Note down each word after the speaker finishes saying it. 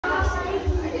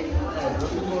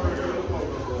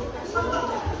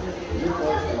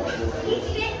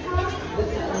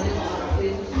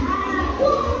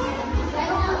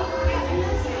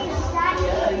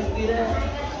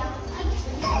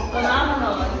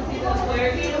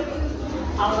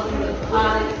Well,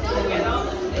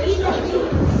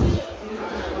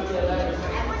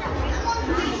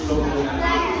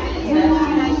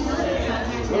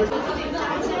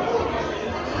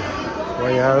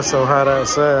 y'all, it's so hot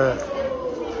outside.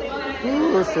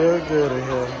 Ooh, it feels good in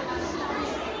here.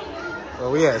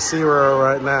 Well, we at SeaWorld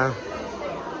right now.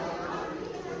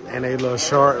 And they little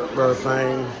shark little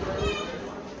thing.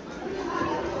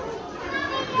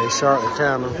 They shark the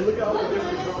counter.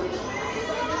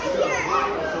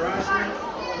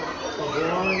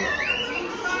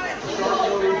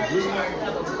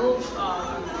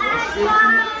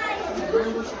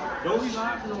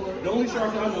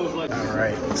 All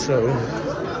right, so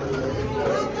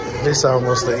this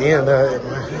almost the end of it,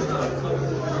 man.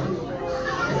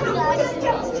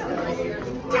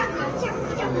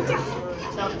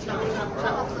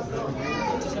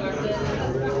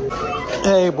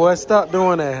 Hey, boy, stop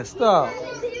doing that. Stop.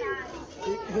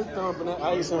 He's dumping that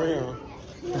ice on him.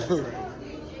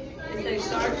 They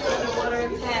shark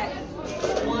underwater attack.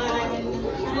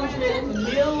 100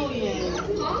 million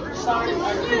sharks are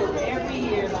killed every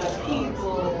year by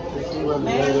people,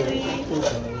 mainly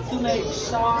to make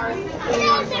shark food.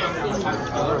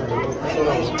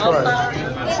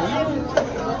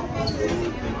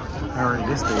 All right,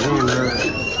 this the end of it.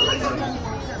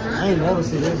 I ain't never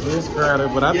seen this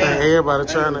crowded, but I think everybody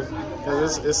trying to,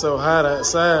 cause it's so hot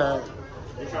outside. I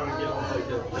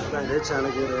think they're trying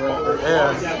to get it right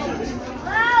there.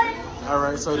 All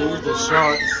right, so these the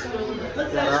sharks.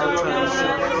 Got all types of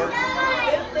sharks.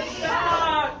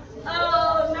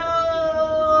 Oh no!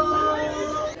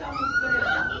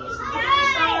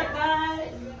 Shark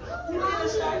guys, you see the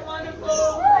shark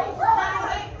wonderful?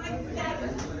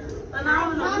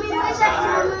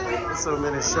 There's so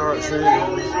many sharks here.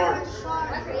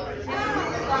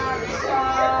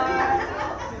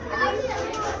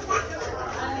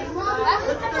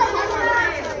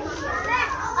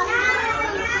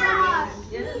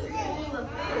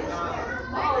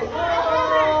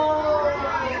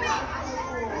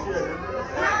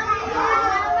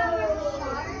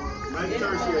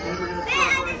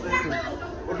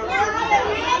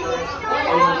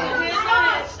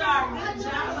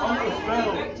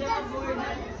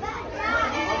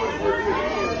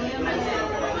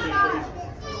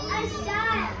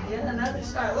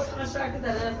 What kind of shark is that?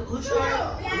 That's a blue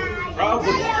shark?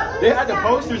 Probably. They had the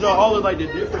posters on all of like the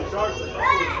different sharks. Not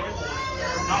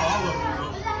all of them.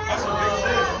 That's a big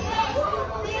fish.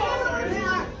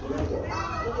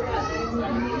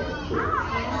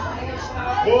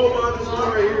 Bull monsters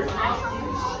right here.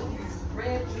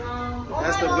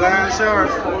 That's the blind shark.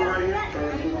 Right here.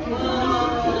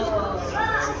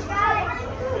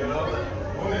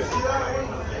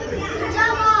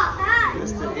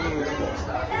 That's the end.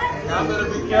 Y'all better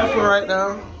be careful right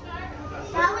now.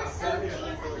 That was so cute.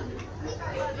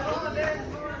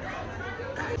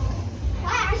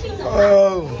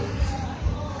 Oh.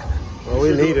 Well,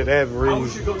 we needed that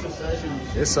breeze.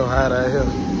 It's so hot out here.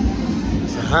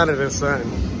 It's 100 and something.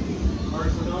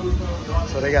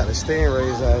 So they got the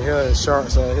stingrays out here and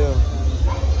sharks out here.